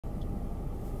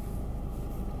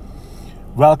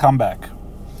Welcome back.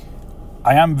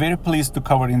 I am very pleased to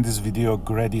cover in this video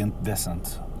gradient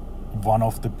descent, one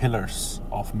of the pillars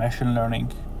of machine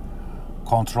learning,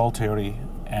 control theory,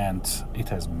 and it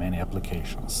has many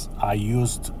applications. I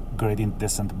used gradient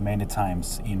descent many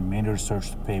times in many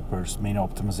research papers, many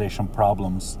optimization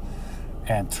problems,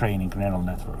 and training neural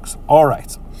networks. All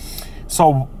right,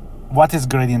 so what is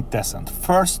gradient descent?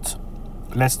 First,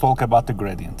 let's talk about the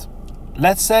gradient.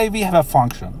 Let's say we have a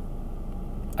function.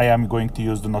 I am going to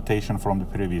use the notation from the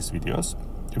previous videos,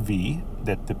 v,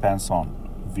 that depends on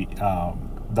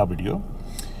w.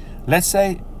 Let's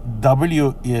say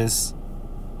w is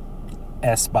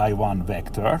s by 1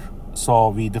 vector. So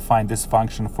we define this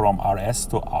function from rs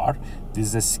to r. This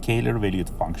is a scalar valued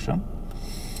function.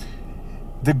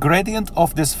 The gradient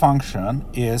of this function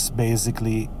is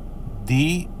basically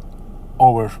d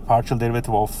over partial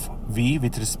derivative of v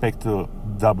with respect to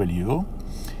w.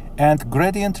 And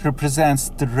gradient represents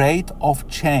the rate of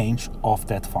change of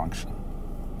that function.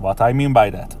 What I mean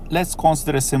by that? Let's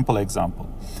consider a simple example.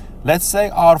 Let's say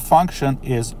our function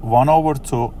is 1 over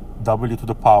 2 w to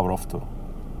the power of 2.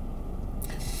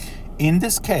 In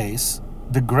this case,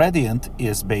 the gradient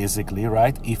is basically,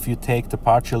 right, if you take the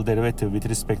partial derivative with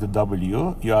respect to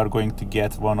w, you are going to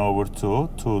get 1 over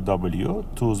 2 w.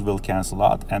 2's will cancel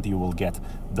out and you will get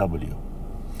w.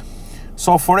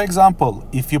 So for example,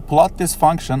 if you plot this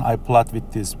function, I plot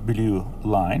with this blue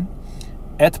line,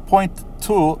 at point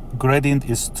 2 gradient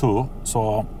is 2,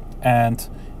 so, and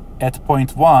at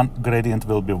point 1 gradient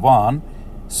will be 1.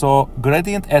 So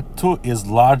gradient at 2 is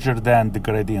larger than the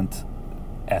gradient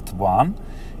at 1.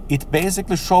 It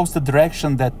basically shows the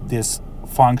direction that this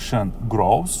function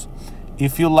grows.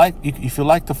 If you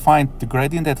like to find the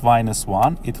gradient at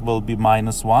 -1, it will be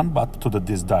 -1, but to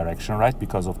this direction, right,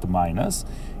 because of the minus.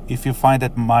 If you find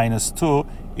at -2,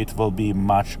 it will be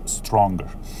much stronger.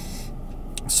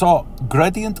 So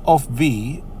gradient of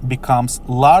v becomes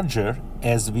larger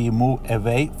as we move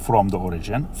away from the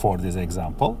origin for this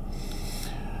example.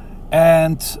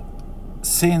 And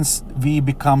since v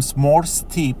becomes more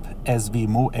steep as we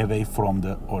move away from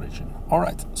the origin. All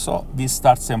right, so we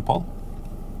start simple.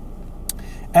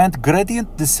 And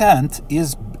gradient descent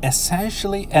is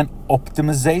essentially an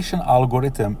optimization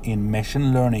algorithm in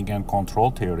machine learning and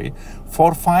control theory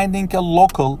for finding a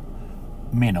local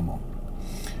minimum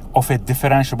of a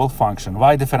differentiable function.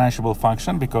 Why differentiable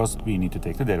function? Because we need to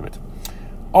take the derivative.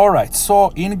 All right,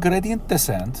 so in gradient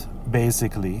descent,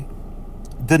 basically,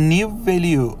 the new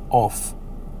value of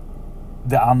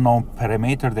the unknown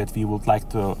parameter that we would like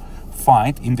to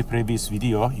find in the previous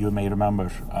video, you may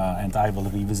remember, and I will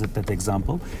revisit that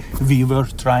example. We were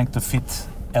trying to fit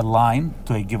a line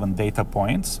to a given data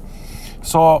points.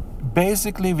 So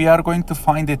basically, we are going to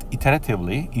find it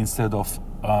iteratively instead of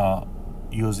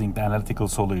using the analytical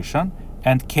solution.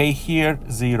 And k here,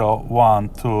 0, 1,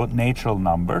 2, natural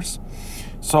numbers.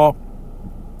 So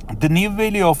the new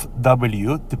value of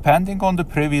w, depending on the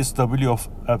previous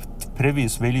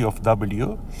value of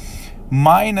w,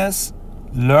 minus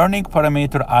learning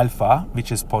parameter alpha,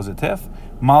 which is positive,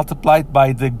 multiplied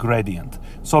by the gradient.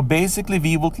 So basically,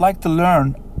 we would like to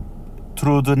learn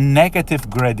through the negative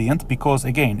gradient because,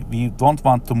 again, we don't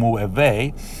want to move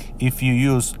away. If you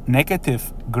use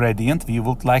negative gradient, we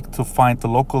would like to find the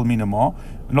local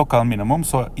minimum.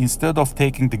 So instead of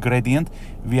taking the gradient,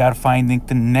 we are finding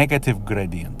the negative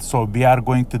gradient. So we are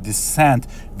going to descend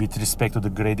with respect to the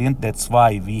gradient. That's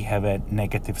why we have a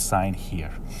negative sign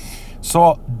here.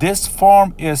 So this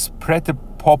form is pretty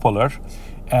popular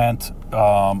and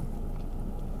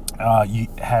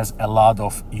has a lot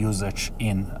of usage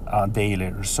in daily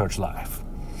research life.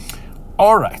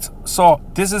 All right, so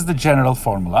this is the general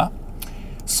formula.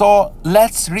 So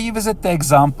let's revisit the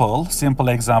example, simple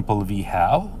example we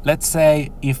have. Let's say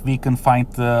if we can find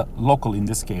the local, in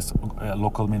this case,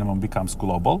 local minimum becomes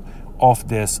global of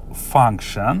this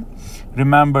function.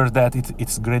 Remember that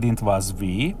its gradient was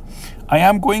v. I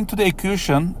am going to the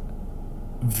equation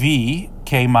v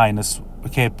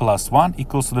k plus 1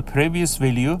 equals to the previous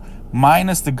value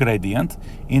minus the gradient.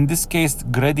 In this case, the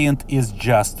gradient is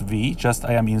just v, just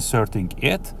I am inserting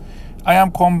it. I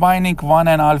am combining 1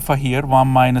 and alpha here, 1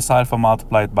 minus alpha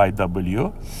multiplied by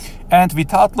w. And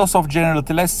without loss of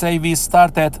generality, let's say we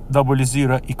start at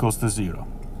w0 equals to 0.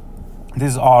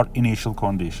 This is our initial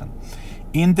condition.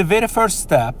 In the very first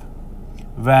step,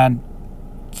 when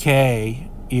k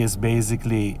is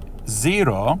basically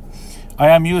 0, I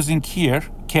am using here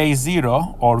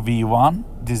k0 or v1.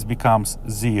 This becomes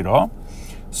 0.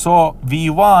 So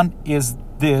v1 is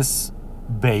this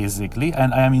basically,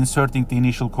 and I am inserting the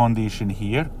initial condition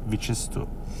here, which is 2.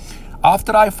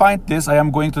 After I find this, I am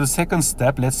going to the second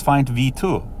step. Let's find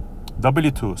v2.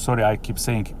 W2, sorry, I keep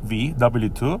saying V,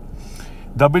 W2.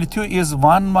 W2 is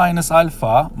 1 minus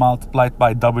alpha multiplied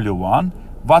by W1.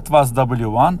 What was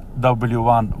W1?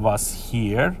 W1 was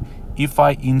here. If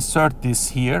I insert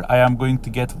this here, I am going to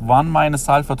get 1 minus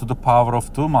alpha to the power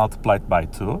of 2 multiplied by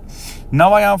 2.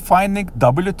 Now I am finding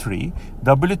W3.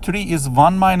 W3 is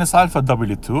 1 minus alpha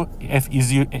W2.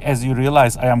 As you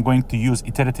realize, I am going to use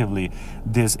iteratively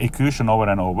this equation over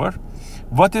and over.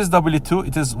 What is W2?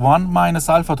 It is 1 minus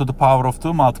alpha to the power of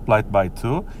 2 multiplied by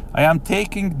 2. I am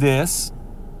taking this,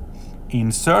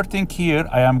 inserting here,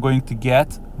 I am going to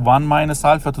get 1 minus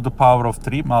alpha to the power of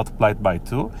 3 multiplied by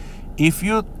 2. If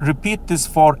you repeat this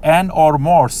for n or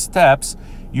more steps,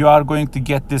 you are going to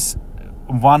get this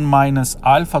 1 minus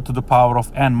alpha to the power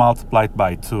of n multiplied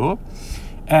by 2.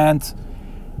 And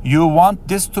you want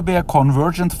this to be a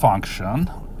convergent function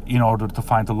in order to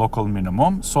find the local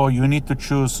minimum. So you need to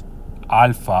choose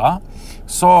alpha.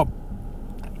 So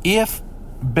if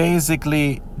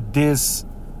basically this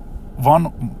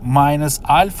 1 minus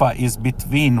alpha is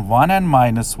between 1 and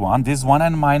minus 1. This 1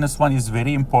 and minus 1 is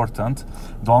very important.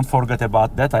 Don't forget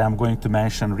about that. I am going to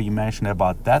re-mention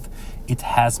about that. It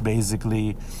has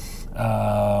basically,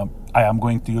 I am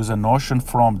going to use a notion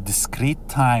from discrete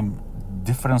time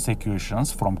difference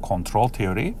equations from control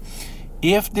theory.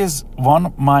 If this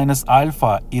 1 minus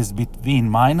alpha is between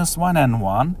minus 1 and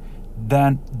 1,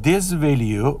 then this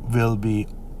value will be,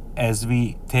 as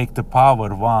we take the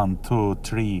power 1, 2,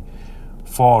 3,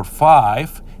 4,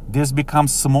 5, this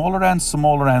becomes smaller and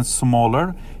smaller and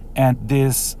smaller, and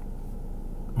this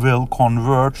will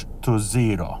converge to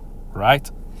 0, right?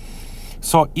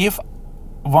 So if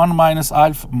 1 minus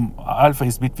alpha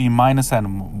is between minus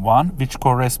and 1, which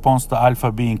corresponds to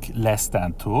alpha being less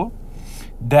than 2,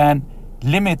 then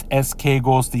limit as k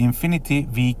goes to infinity,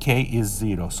 vk is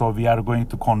 0. So we are going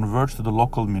to converge to the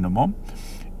local minimum,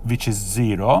 which is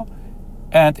 0.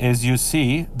 And as you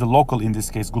see, the local, in this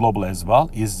case global as well,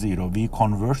 is 0. We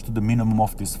converge to the minimum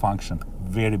of this function.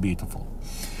 Very beautiful.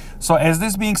 So as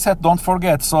this being said, don't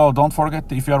forget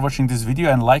if you are watching this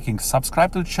video and liking,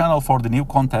 subscribe to the channel for the new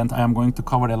content. I am going to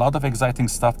cover a lot of exciting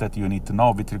stuff that you need to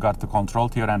know with regard to control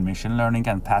theory and machine learning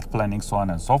and path planning, so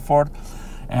on and so forth.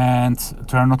 And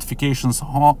turn notifications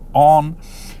on,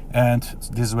 and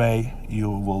this way you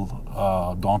will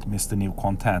don't miss the new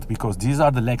content, because these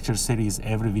are the lecture series.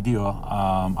 Every video,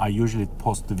 I usually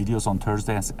post the videos on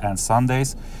Thursdays and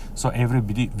Sundays, so every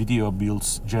video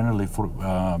builds generally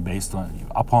based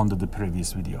upon the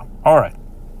previous video. All right,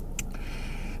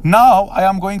 now I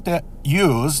am going to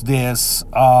use this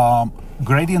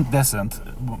gradient descent,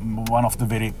 one of the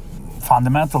very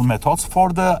fundamental methods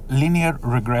for the linear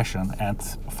regression,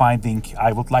 and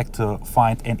I would like to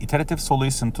find an iterative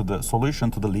solution to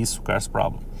the least squares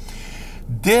problem.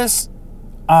 This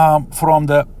from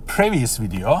the previous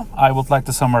video, I would like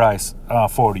to summarize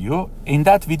for you. In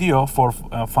that video, for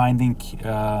finding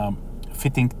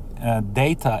fitting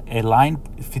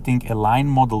a line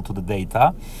model to the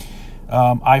data,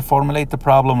 I formulate the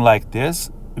problem like this.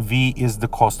 V is the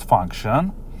cost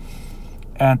function,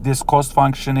 and this cost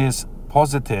function is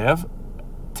positive,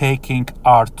 taking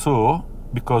R2,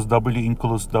 because W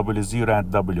includes W0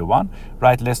 and W1,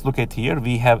 right? Let's look at here.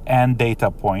 We have n data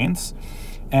points,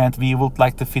 and we would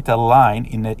like to fit a line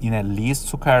in a least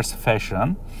squares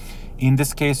fashion. In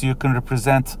this case, you can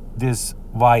represent this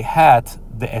y hat,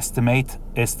 the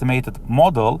estimated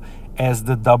model, as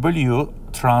the W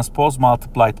transpose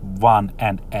multiplied 1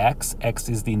 and x. X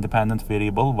is the independent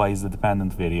variable, y is the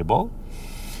dependent variable.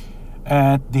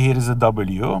 And here is a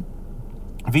W.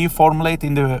 We formulate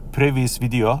in the previous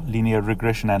video linear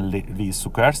regression and least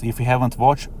squares. If you haven't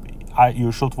watched,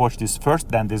 you should watch this first,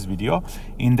 then this video.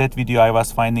 In that video, I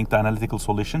was finding the analytical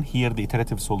solution, here the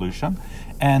iterative solution.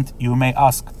 And you may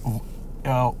ask,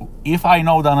 if I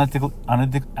know the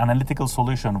analytical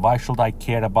solution, why should I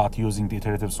care about using the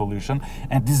iterative solution?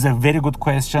 And this is a very good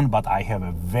question, but I have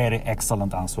a very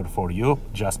excellent answer for you.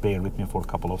 Just bear with me for a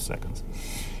couple of seconds.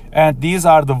 And these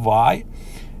are the y.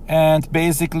 And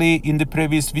basically, in the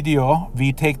previous video,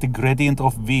 we take the gradient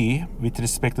of v with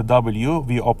respect to w.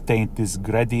 We obtained this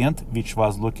gradient, which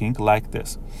was looking like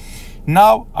this.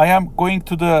 Now, I am going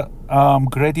to the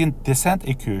gradient descent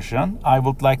equation. I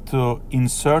would like to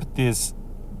insert this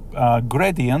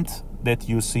gradient that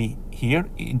you see here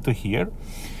into here.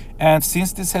 And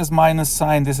since this has minus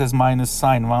sign, this has minus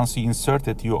sign, once you insert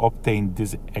it, you obtain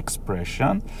this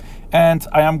expression. And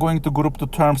I am going to group the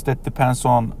terms that depends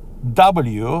on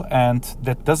w and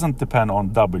that doesn't depend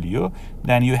on w.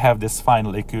 Then you have this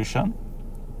final equation.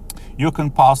 You can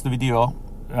pause the video,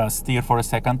 steer for a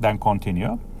second, then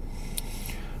continue.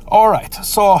 All right,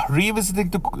 so revisiting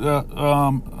the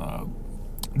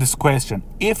this question.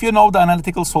 If you know the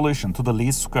analytical solution to the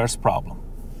least squares problem,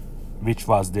 which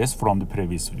was this from the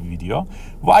previous video,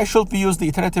 why should we use the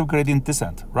iterative gradient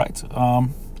descent, right?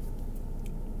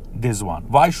 This one.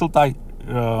 Why should I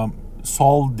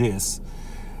solve this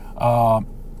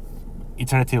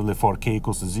iteratively for k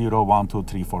equals to 0, 1, 2,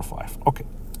 3, 4, 5? Okay.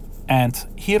 And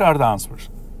here are the answers.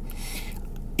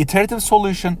 Iterative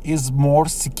solution is more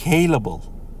scalable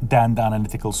than the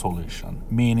analytical solution,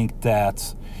 meaning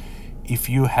that if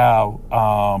you have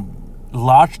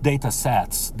large data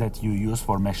sets that you use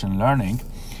for machine learning,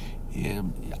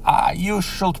 you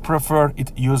should prefer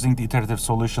it using the iterative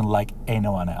solution like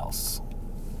anyone else.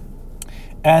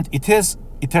 And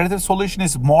iterative solution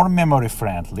is more memory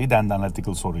friendly than the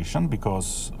analytical solution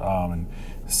because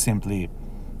simply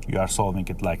you are solving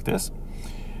it like this.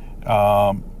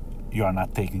 You are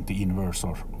not taking the inverse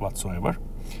or whatsoever.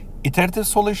 Iterative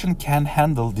solution can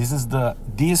handle,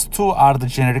 these two are the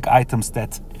generic items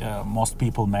that most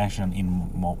people mention in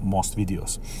most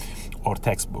videos or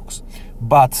textbooks.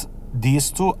 But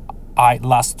these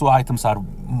last two items are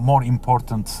more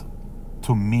important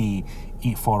to me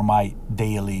for my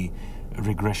daily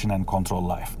regression and control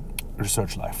life,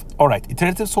 research life. All right,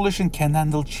 iterative solution can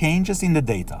handle changes in the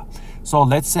data. So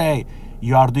let's say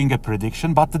you are doing a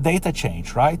prediction, but the data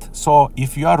change, right? So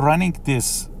if you are running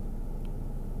this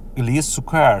least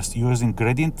squares using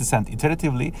gradient descent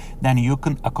iteratively, then you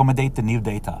can accommodate the new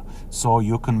data. So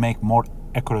you can make more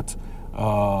accurate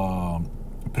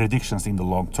predictions in the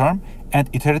long term. And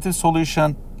iterative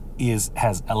solution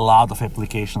has a lot of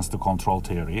applications to control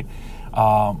theory.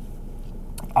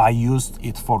 I used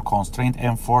it for constraint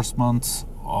enforcement,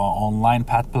 online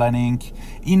path planning,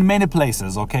 in many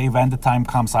places, okay? When the time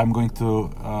comes, I'm going to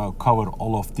cover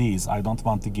all of these. I don't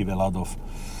want to give a lot of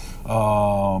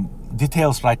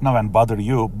details right now and bother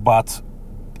you, but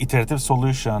iterative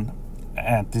solution,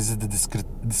 and this is the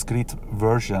discrete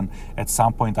version. At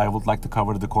some point, I would like to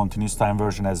cover the continuous time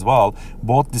version as well.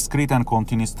 Both discrete and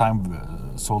continuous time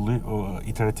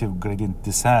iterative gradient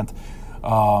descent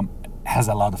has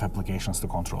a lot of applications to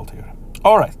control theory.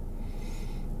 All right.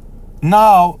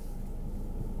 Now,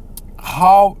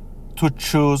 how to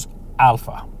choose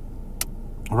alpha,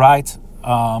 right?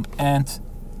 And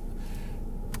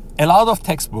a lot of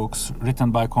textbooks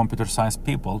written by computer science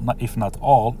people, if not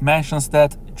all, mentions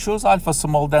that choose alpha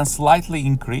small, then slightly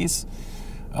increase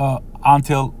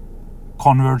until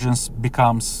convergence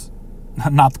becomes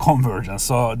not convergence.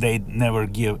 So they never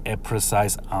give a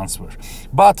precise answer.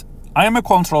 But I am a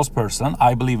controls person.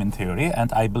 I believe in theory,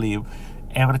 and I believe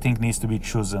everything needs to be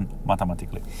chosen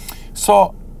mathematically.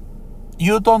 So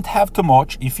you don't have to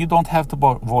watch. If you don't have to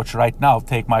watch right now,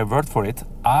 take my word for it.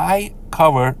 I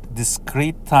cover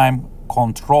discrete time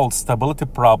control stability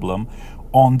problem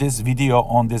on this video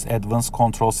on this advanced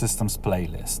control systems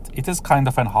playlist. It is kind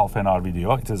of an half an hour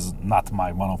video. It is not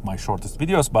one of my shortest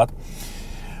videos, but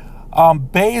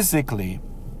basically,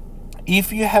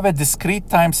 if you have a discrete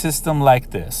time system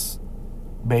like this,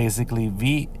 basically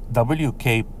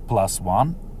WK plus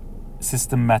 1,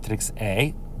 system matrix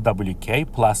A, WK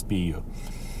plus BU.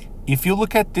 If you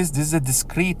look at this is a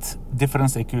discrete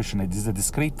difference equation. It is a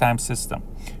discrete time system,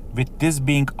 with this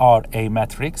being our A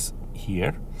matrix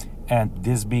here, and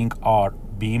this being our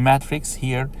B matrix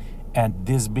here, and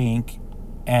this being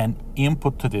an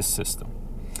input to this system.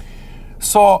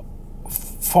 So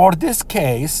for this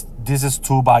case, this is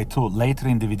 2 by 2. Later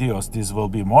in the videos, this will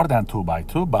be more than 2 by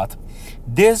 2, but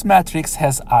this matrix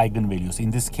has eigenvalues. In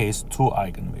this case, 2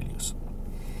 eigenvalues.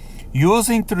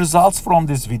 Using the results from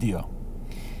this video,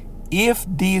 if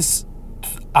these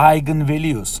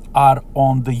eigenvalues are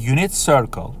on the unit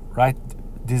circle, right?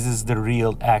 This is the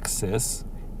real axis.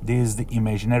 This is the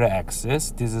imaginary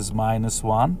axis. This is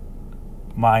 -1,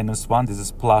 -1. This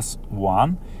is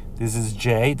 +1. This is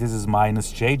J. This is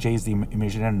 -J. J is the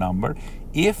imaginary number.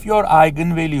 If your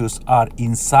eigenvalues are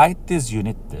inside this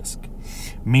unit disk,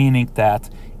 meaning that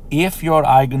if your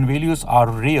eigenvalues are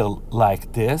real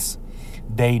like this,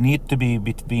 they need to be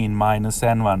between -n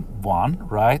and 1,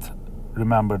 right?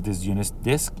 Remember this unit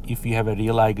disk. If you have a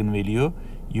real eigenvalue,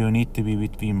 you need to be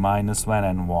between -1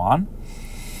 and 1.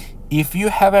 If you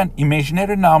have an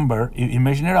imaginary number,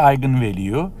 imaginary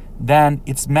eigenvalue, then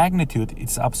its magnitude,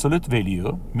 its absolute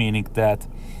value, meaning that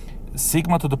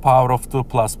sigma to the power of 2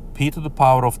 plus p to the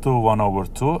power of 2, 1 over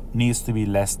 2, needs to be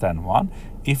less than 1.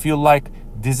 If you like,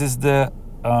 this is the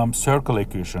circle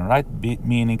equation, right?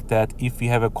 Meaning that if you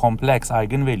have a complex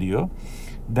eigenvalue,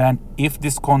 then if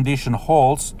this condition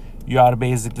holds, you are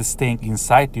basically staying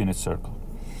inside the unit circle.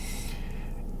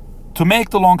 To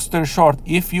make the long story short,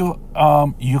 if you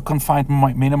can find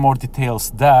many more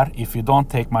details there. If you don't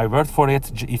take my word for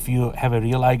it, if you have a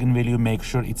real eigenvalue, make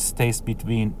sure it stays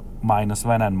between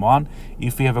 -1 and 1.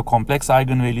 If you have a complex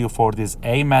eigenvalue for this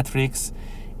A matrix,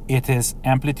 it is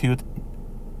amplitude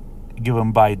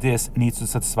given by this needs to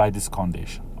satisfy this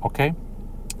condition. Okay,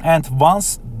 and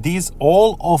once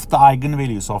all of the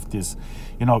eigenvalues of this,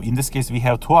 in this case we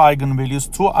have two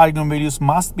eigenvalues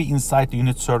must be inside the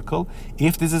unit circle.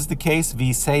 If this is the case,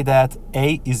 we say that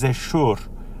A is a sure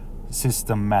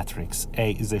system matrix.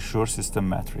 A is a sure system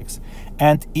matrix.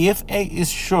 And if A is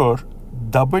sure,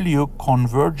 W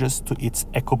converges to its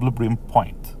equilibrium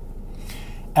point.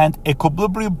 And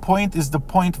equilibrium point is the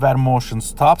point where motion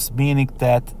stops, meaning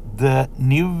that the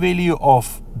new value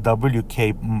of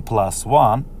WK plus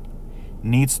 1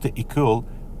 needs to equal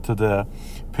to the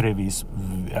previous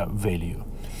value.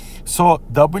 So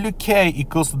WK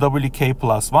equals to WK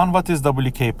plus 1. What is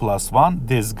WK plus 1?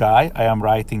 This guy, I am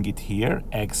writing it here,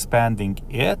 expanding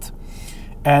it.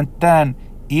 And then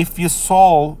if you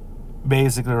solve,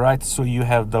 basically, right, so you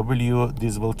have W,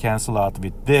 this will cancel out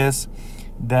with this.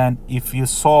 Then if you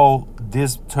solve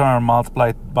this term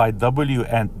multiplied by W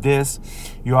and this,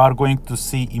 you are going to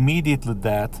see immediately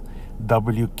that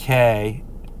WK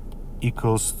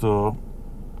equals to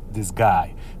this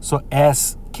guy. So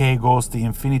as K goes to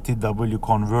infinity, W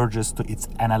converges to its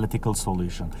analytical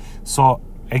solution. So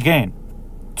again,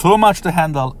 too much to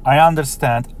handle, I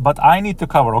understand, but I need to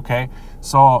cover, okay?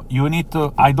 So you need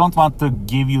to, I don't want to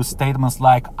give you statements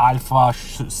like alpha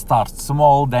should start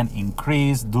small, then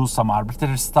increase, do some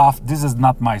arbitrary stuff. This is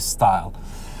not my style.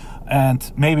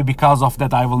 And maybe because of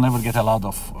that, I will never get a lot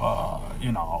of,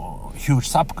 huge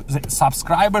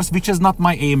subscribers, which is not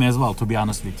my aim as well, to be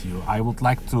honest with you. I would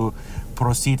like to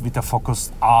proceed with a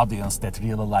focused audience that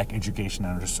really like education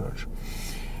and research.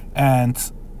 And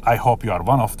I hope you are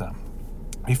one of them.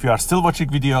 If you are still watching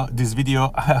this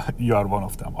video, you are one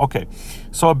of them. Okay,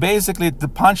 so basically the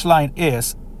punchline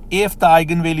is, if the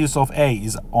eigenvalues of A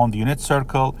is on the unit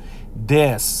circle,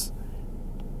 this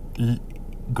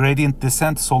gradient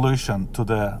descent solution to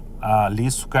the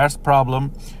least squares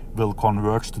problem will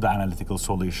converge to the analytical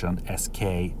solution as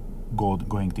K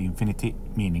going to infinity,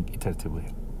 meaning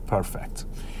iteratively. Perfect.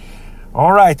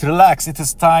 All right, relax. It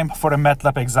is time for a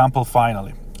Matlab example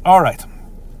finally. All right.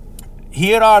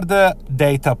 Here are the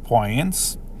data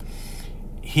points.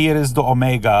 Here is the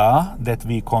omega that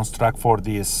we construct for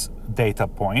these data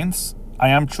points.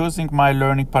 I am choosing my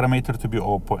learning parameter to be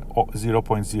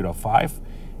 0.05.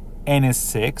 N is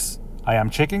 6. I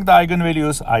am checking the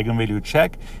eigenvalues, eigenvalue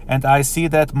check, and I see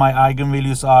that my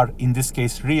eigenvalues are, in this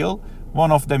case, real.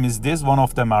 One of them is this, one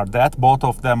of them are that. Both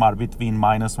of them are between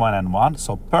 -1 and 1.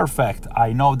 So perfect.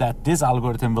 I know that this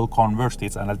algorithm will converge to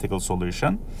its analytical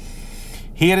solution.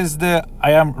 Here is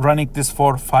I am running this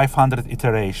for 500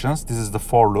 iterations. This is the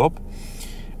for loop.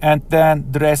 And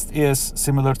then the rest is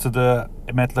similar to the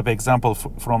Matlab example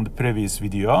from the previous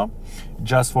video,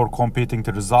 just for computing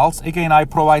the results. Again, I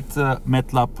provide the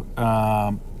Matlab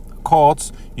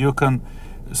codes. You can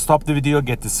stop the video,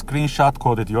 get the screenshot,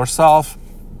 code it yourself.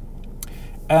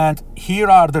 And here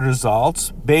are the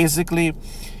results. Basically,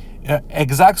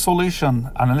 exact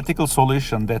solution, analytical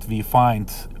solution that we find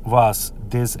was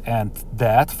this and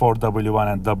that for W1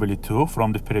 and W2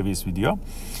 from the previous video.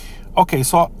 Okay,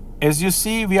 so as you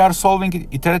see, we are solving it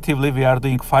iteratively. We are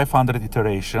doing 500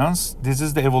 iterations. This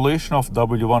is the evolution of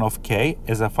W1 of K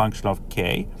as a function of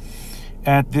K.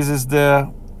 And this is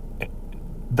the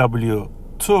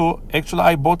W2. Actually,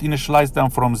 I both initialized them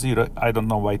from 0. I don't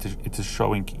know why it is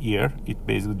showing here. It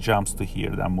basically jumps to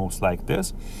here, then moves like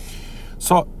this.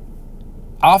 So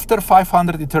after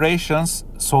 500 iterations,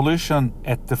 solution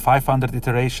at the 500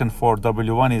 iteration for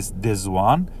W1 is this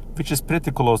one, which is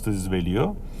pretty close to this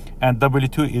value. And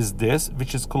W2 is this,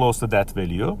 which is close to that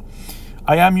value.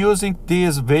 I am using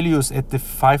these values at the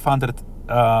 500,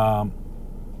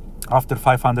 after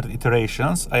 500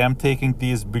 iterations. I am taking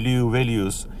these blue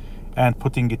values and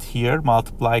putting it here,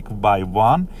 multiplied by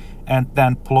 1, and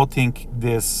then plotting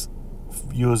this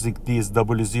using these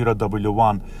W0,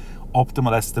 W1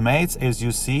 optimal estimates. As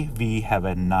you see, we have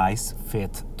a nice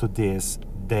fit to these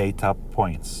data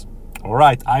points. All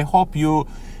right, I hope you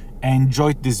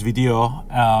enjoyed this video.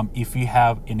 If you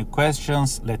have any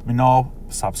questions, let me know.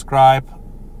 Subscribe,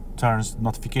 turn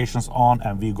notifications on,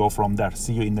 and we go from there.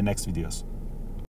 See you in the next videos.